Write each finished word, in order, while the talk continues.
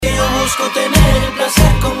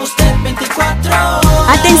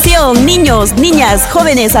niños, niñas,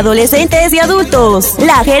 jóvenes, adolescentes y adultos.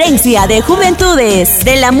 La Gerencia de Juventudes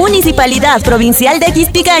de la Municipalidad Provincial de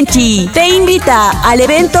Quispicanchi te invita al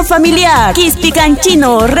evento familiar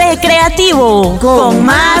Quispicanchino recreativo con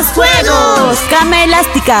más juegos: cama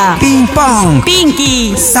elástica, ping pong,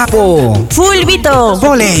 pinky, sapo, fulbito,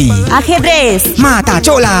 volei, ajedrez,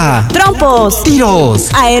 matachola, trompos, tiros,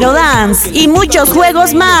 aerodance y muchos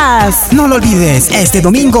juegos más. No lo olvides, este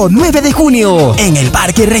domingo 9 de junio en el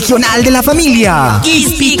Parque Regional de la Familia.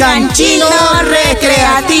 Quispicanchino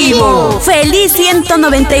recreativo. Feliz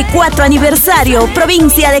 194 aniversario,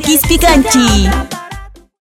 provincia de Quispicanchi.